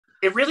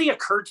it really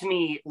occurred to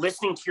me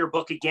listening to your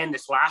book again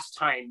this last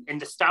time,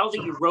 and the style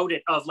that you wrote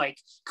it, of like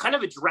kind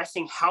of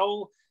addressing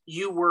how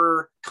you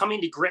were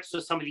coming to grips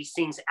with some of these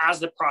things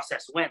as the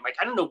process went. Like,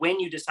 I don't know when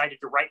you decided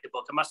to write the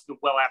book. It must have been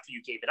well after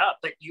you gave it up,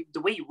 but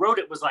the way you wrote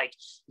it was like,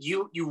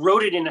 you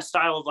wrote it in a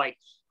style of like,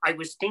 I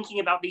was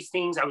thinking about these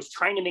things. I was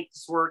trying to make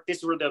this work.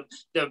 These were the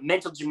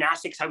mental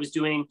gymnastics I was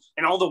doing.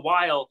 And all the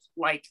while,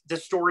 like the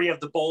story of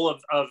the bowl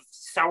of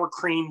sour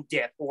cream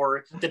dip,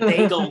 or the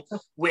bagel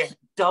with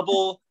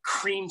double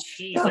cream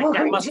cheese. Like,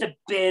 that must have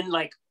been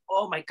like,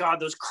 oh my God,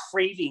 those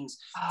cravings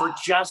for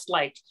just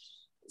like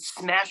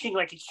smashing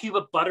like a cube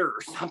of butter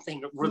or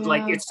something.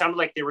 Like, it sounded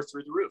like they were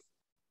through the roof.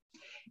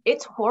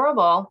 It's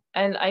horrible.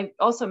 And I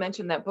also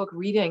mentioned that book,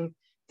 reading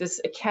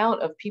this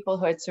account of people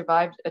who had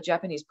survived a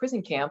Japanese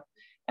prison camp.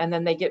 And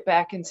then they get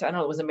back into, I don't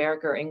know, it was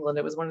America or England,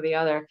 it was one or the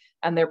other.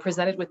 And they're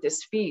presented with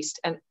this feast,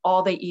 and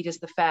all they eat is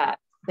the fat.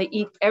 They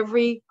eat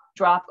every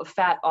drop of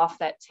fat off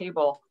that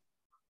table.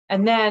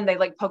 And then they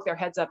like poke their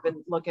heads up and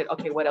look at,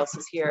 okay, what else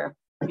is here?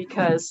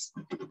 Because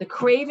the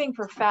craving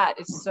for fat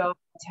is so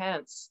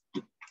intense.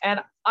 And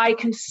I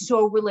can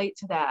so relate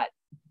to that,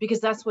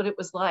 because that's what it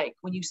was like.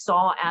 When you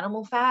saw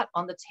animal fat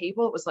on the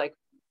table, it was like,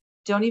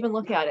 don't even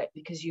look at it,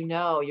 because you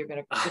know you're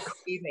going to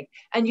craving,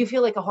 and you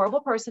feel like a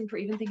horrible person for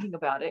even thinking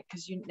about it,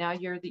 because now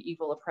you're the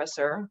evil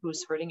oppressor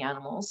who's hurting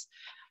animals.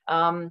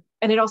 And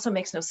it also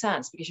makes no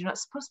sense, because you're not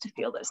supposed to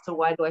feel this. So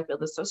why do I feel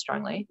this so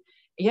strongly?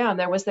 Yeah. And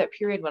there was that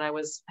period when I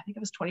think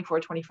I was 24,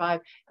 25,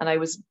 and I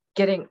was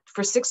getting,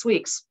 for 6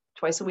 weeks,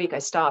 twice a week, I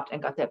stopped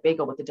and got that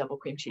bagel with the double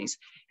cream cheese.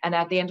 And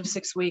at the end of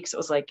 6 weeks, it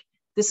was like,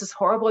 this is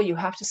horrible. You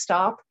have to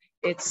stop.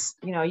 It's,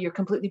 you're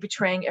completely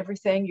betraying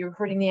everything. You're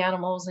hurting the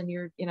animals,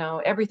 and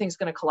everything's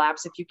going to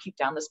collapse if you keep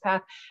down this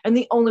path. And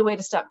the only way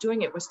to stop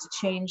doing it was to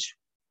change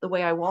the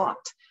way I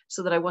walked,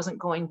 so that I wasn't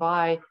going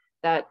by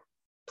that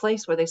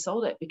place where they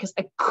sold it, because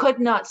I could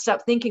not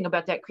stop thinking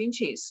about that cream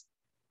cheese.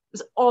 It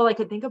was all I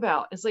could think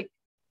about. It's like,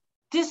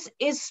 this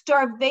is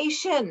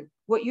starvation,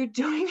 what you're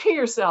doing to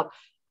yourself.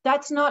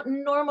 That's not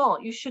normal.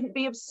 You shouldn't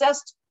be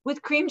obsessed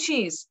with cream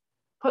cheese.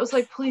 I was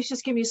like, please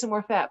just give me some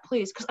more fat,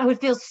 please. Because I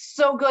would feel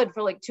so good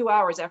for like 2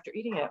 hours after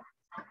eating it.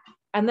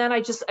 And then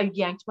I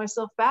yanked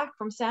myself back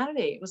from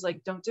sanity. It was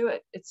like, don't do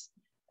it. It's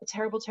a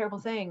terrible, terrible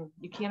thing.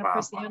 You can't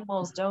oppress the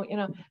animals. Don't.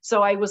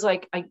 So I was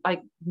like,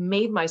 I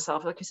made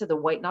myself, like I said, the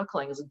white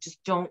knuckling. I was like,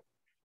 just don't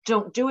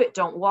do it.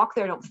 Don't walk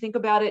there. Don't think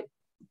about it.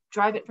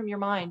 Drive it from your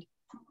mind.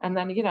 And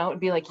then, it'd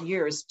be like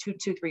years, 3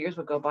 years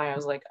would go by. I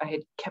was like, I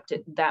had kept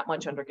it that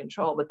much under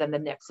control, but then the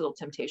next little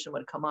temptation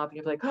would come up, and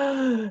you'd be like,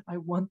 oh, I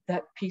want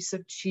that piece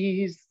of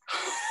cheese.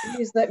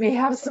 Please let me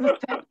have some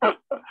fat. And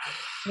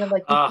then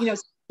like,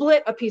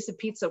 split a piece of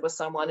pizza with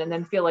someone and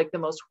then feel like the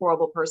most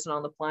horrible person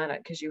on the planet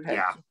because you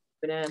had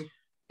been in.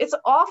 It's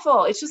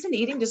awful. It's just an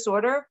eating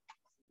disorder.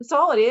 That's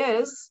all it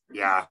is.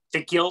 Yeah.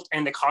 The guilt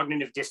and the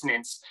cognitive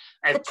dissonance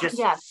of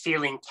just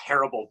feeling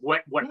terrible.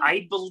 What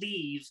I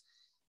believe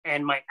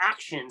and my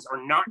actions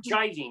are not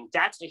jiving.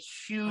 That's a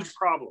huge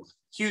problem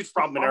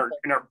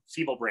in our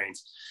feeble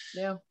brains.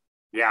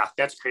 Yeah,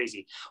 that's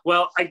crazy.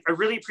 Well, I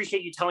really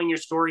appreciate you telling your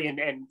story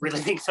and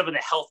relating some of the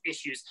health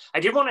issues. I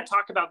did want to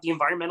talk about the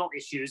environmental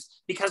issues,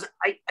 because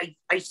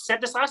I said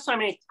this last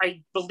time, and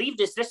I believe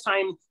this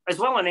time as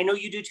well, and I know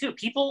you do too.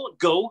 People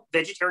go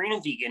vegetarian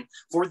and vegan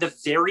for the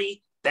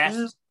very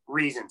best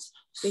reasons.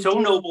 So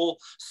noble,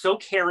 so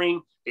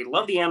caring. They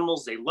love the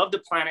animals. They love the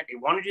planet. They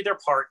want to do their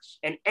part.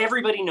 And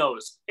everybody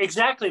knows.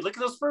 Exactly. Look at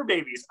those fur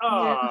babies.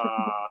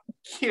 Ah,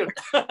 cute.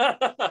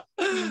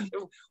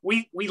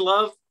 We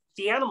love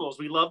the animals.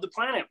 We love the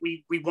planet.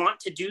 We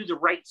want to do the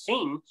right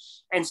thing.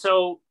 And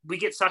so we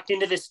get sucked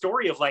into this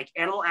story of like,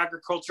 animal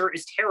agriculture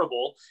is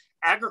terrible.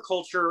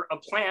 Agriculture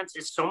of plants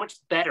is so much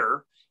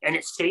better, and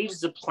it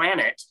saves the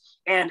planet.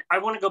 And I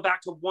want to go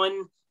back to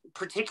one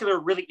particular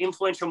really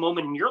influential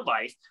moment in your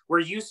life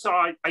where you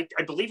saw, I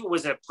believe it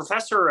was a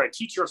professor or a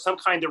teacher of some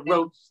kind that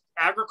wrote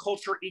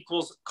agriculture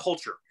equals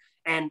culture,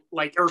 and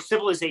like, or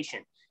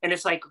civilization. And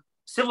it's like,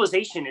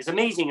 civilization is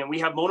amazing, and we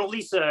have Mona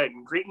Lisa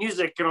and great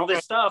music and all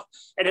this stuff.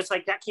 And it's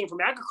like, that came from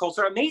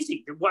agriculture.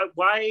 Amazing.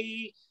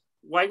 Why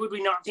would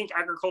we not think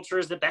agriculture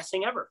is the best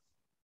thing ever?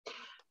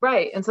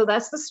 Right. And so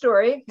that's the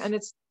story. And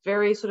it's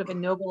very sort of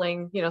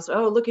ennobling, so,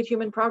 oh, look at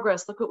human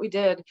progress. Look what we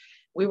did.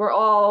 We were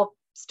all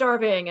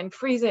starving and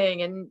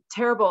freezing and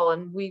terrible,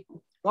 and we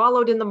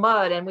wallowed in the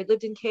mud, and we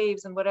lived in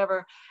caves and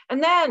whatever.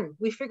 And then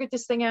we figured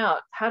this thing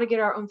out, how to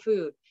get our own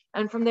food.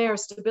 And from there,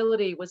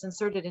 stability was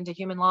inserted into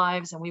human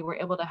lives, and we were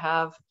able to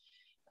have,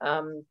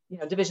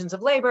 divisions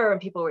of labor, and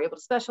people were able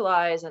to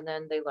specialize. And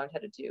then they learned how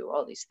to do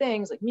all these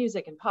things like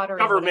music and pottery,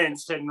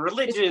 governments and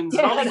religions,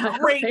 and all these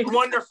great,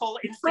 wonderful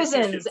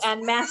prisons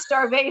and mass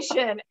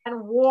starvation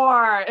and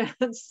war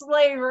and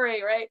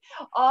slavery, right?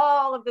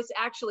 All of this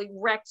actually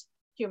wrecked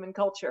human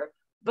culture,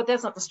 but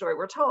that's not the story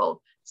we're told.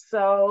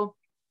 So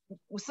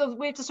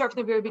we have to start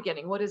from the very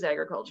beginning. What is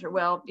agriculture?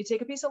 Well, you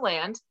take a piece of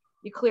land,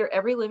 you clear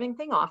every living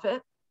thing off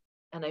it,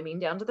 and I mean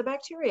down to the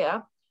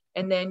bacteria,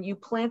 and then you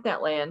plant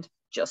that land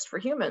just for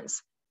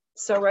humans.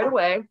 So right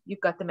away,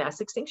 you've got the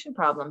mass extinction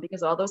problem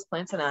because all those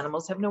plants and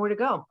animals have nowhere to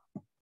go.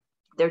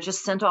 They're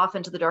just sent off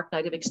into the dark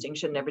night of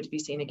extinction, never to be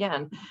seen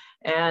again.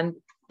 And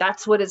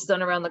that's what it's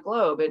done around the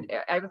globe.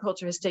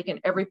 Agriculture has taken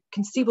every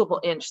conceivable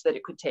inch that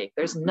it could take.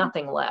 There's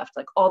nothing left.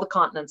 Like all the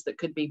continents that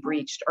could be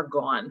breached are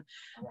gone.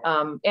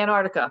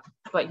 Antarctica,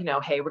 but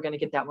hey, we're going to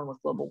get that one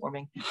with global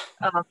warming.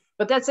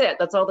 But that's it.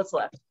 That's all that's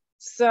left.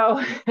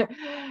 So,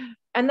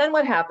 and then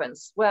what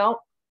happens?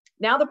 Well,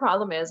 now the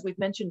problem is we've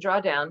mentioned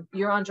drawdown.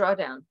 You're on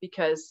drawdown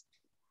because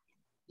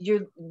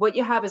what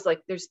you have is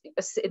like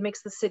it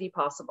makes the city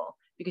possible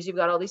because you've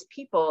got all these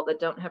people that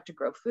don't have to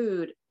grow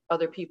food.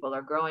 Other people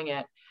are growing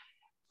it.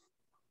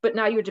 But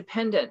now you're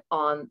dependent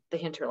on the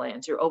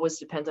hinterlands. You're always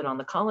dependent on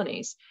the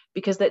colonies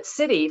because that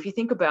city, if you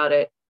think about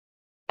it,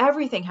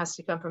 everything has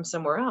to come from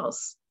somewhere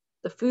else.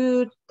 The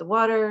food, the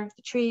water,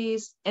 the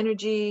trees,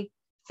 energy,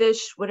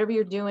 fish, whatever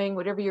you're doing,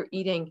 whatever you're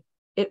eating,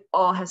 it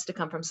all has to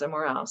come from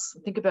somewhere else.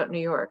 Think about New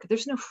York.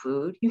 There's no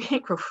food. You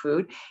can't grow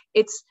food.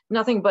 It's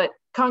nothing but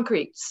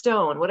concrete,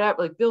 stone,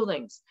 whatever, like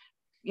buildings.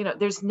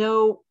 There's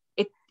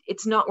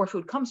it's not where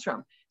food comes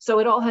from. So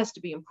it all has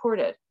to be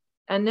imported.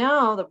 And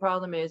now the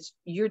problem is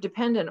you're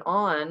dependent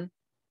on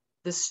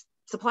this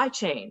supply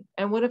chain.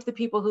 And what if the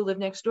people who live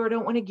next door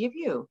don't want to give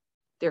you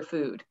their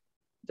food,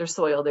 their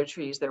soil, their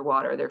trees, their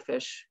water, their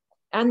fish?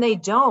 And they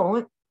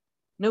don't.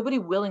 Nobody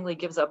willingly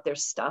gives up their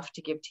stuff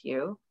to give to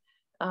you.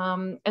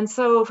 And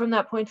so from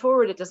that point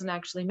forward, it doesn't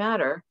actually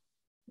matter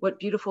what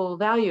beautiful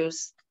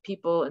values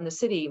people in the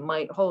city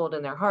might hold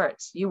in their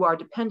hearts. You are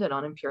dependent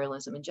on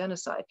imperialism and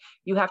genocide.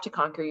 You have to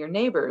conquer your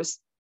neighbors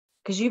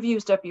because you've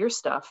used up your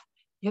stuff.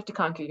 You have to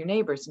conquer your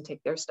neighbors and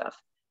take their stuff.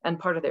 And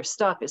part of their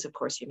stuff is, of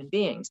course, human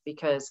beings,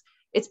 because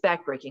it's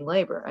backbreaking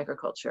labor,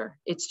 agriculture.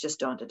 It's just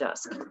dawn to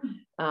dusk.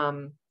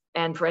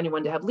 And for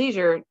anyone to have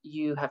leisure,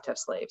 you have to have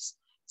slaves.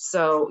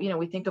 So,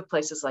 we think of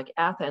places like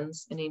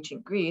Athens in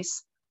ancient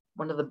Greece,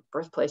 one of the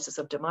birthplaces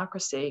of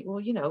democracy. Well,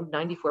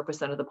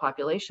 94% of the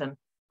population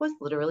was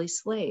literally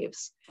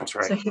slaves. That's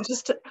right.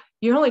 So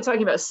you're only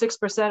talking about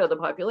 6% of the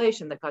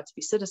population that got to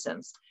be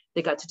citizens.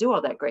 They got to do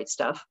all that great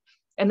stuff.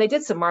 And they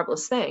did some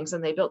marvelous things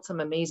and they built some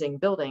amazing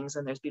buildings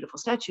and there's beautiful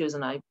statues.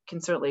 And I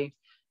can certainly,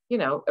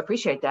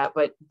 appreciate that.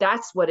 But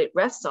that's what it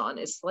rests on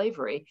is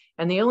slavery.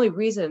 And the only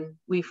reason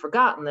we've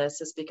forgotten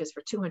this is because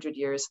for 200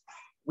 years,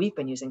 we've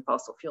been using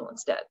fossil fuel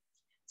instead.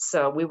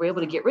 So we were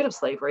able to get rid of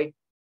slavery,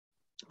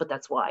 but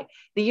that's why.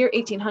 The year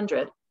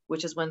 1800,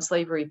 which is when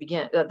slavery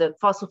began, the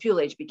fossil fuel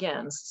age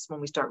begins,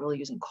 when we start really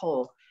using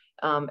coal.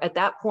 At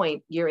that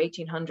point, year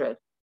 1800,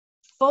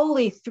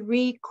 fully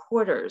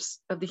 3/4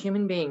 of the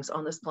human beings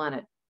on this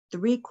planet,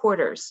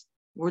 3/4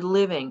 were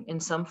living in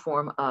some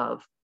form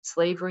of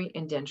slavery,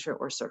 indenture,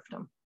 or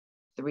serfdom.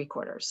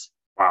 3/4.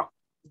 Wow.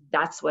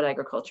 That's what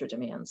agriculture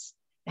demands.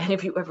 And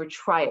if you ever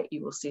try it,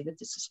 you will see that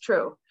this is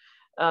true.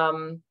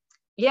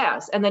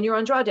 Yes, and then you're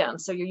on drawdown.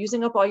 So you're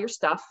using up all your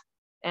stuff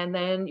and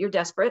then you're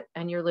desperate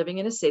and you're living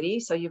in a city.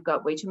 So you've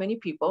got way too many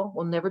people,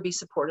 will never be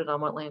supported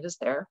on what land is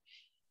there.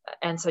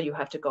 And so you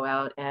have to go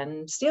out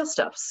and steal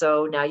stuff.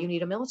 So now you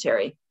need a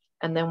military.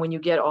 And then when you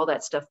get all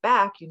that stuff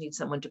back, you need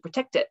someone to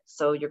protect it.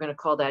 So you're going to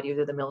call that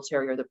either the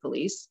military or the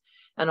police.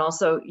 And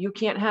also you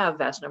can't have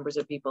vast numbers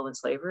of people in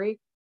slavery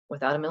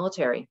without a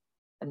military.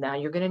 And now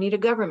you're going to need a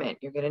government.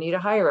 You're going to need a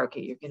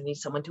hierarchy. You're going to need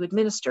someone to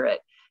administer it.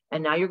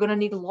 And now you're going to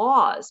need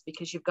laws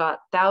because you've got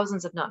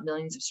thousands, if not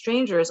millions of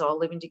strangers all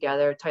living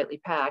together, tightly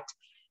packed.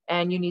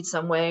 And you need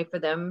some way for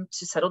them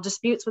to settle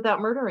disputes without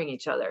murdering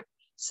each other.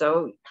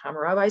 So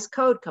Hammurabi's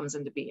code comes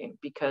into being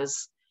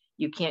because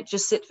you can't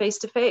just sit face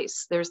to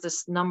face. There's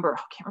this number,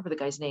 I can't remember the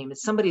guy's name,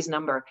 it's somebody's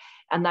number.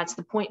 And that's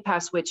the point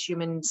past which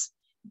humans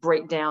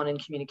break down in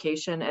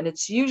communication. And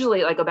it's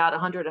usually like about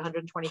 100,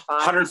 125.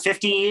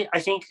 150, I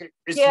think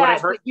is what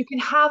I've heard. You can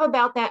have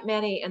about that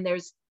many. And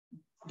there's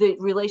the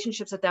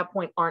relationships at that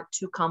point aren't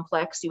too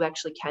complex. You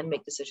actually can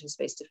make decisions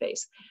face to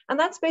face. And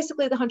that's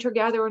basically the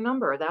hunter-gatherer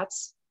number.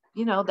 That's,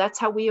 that's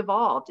how we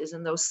evolved, is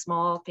in those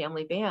small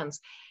family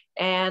bands.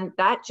 And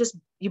that just,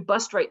 you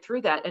bust right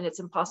through that and it's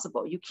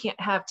impossible. You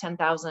can't have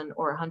 10,000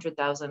 or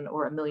 100,000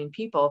 or 1 million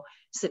people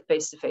sit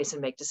face to face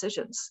and make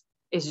decisions.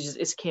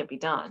 It can't be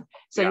done.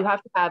 So you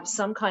have to have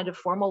some kind of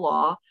formal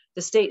law.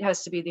 The state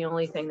has to be the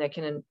only thing that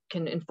can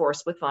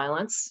enforce with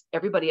violence.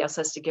 Everybody else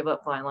has to give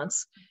up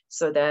violence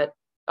so that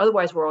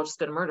otherwise we're all just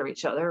going to murder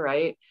each other,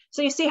 right?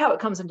 So you see how it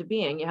comes into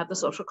being. You have the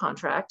social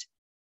contract.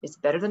 It's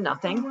better than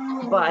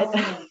nothing, but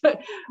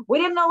we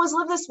didn't always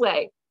live this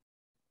way.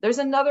 There's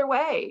another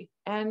way.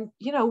 And,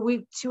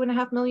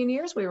 2.5 million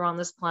years we were on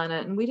this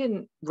planet and we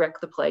didn't wreck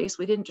the place.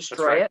 We didn't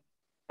destroy it.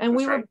 And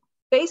we were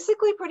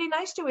basically pretty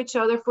nice to each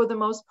other for the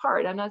most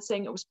part. I'm not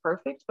saying it was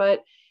perfect,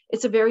 but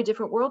it's a very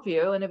different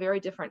worldview and a very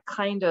different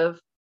kind of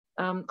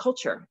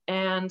culture.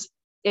 And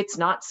it's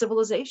not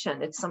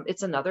civilization.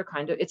 It's another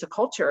kind of, it's a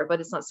culture, but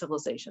it's not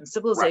civilization.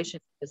 Civilization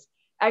is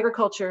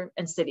agriculture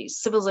and cities.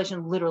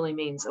 Civilization literally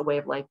means a way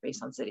of life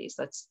based on cities.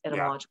 That's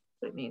etymologically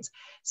what it means.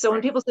 So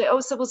when people say,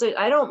 oh, civilization,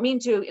 I don't mean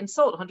to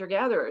insult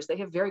hunter-gatherers. They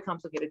have very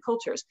complicated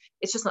cultures.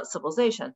 It's just not civilization.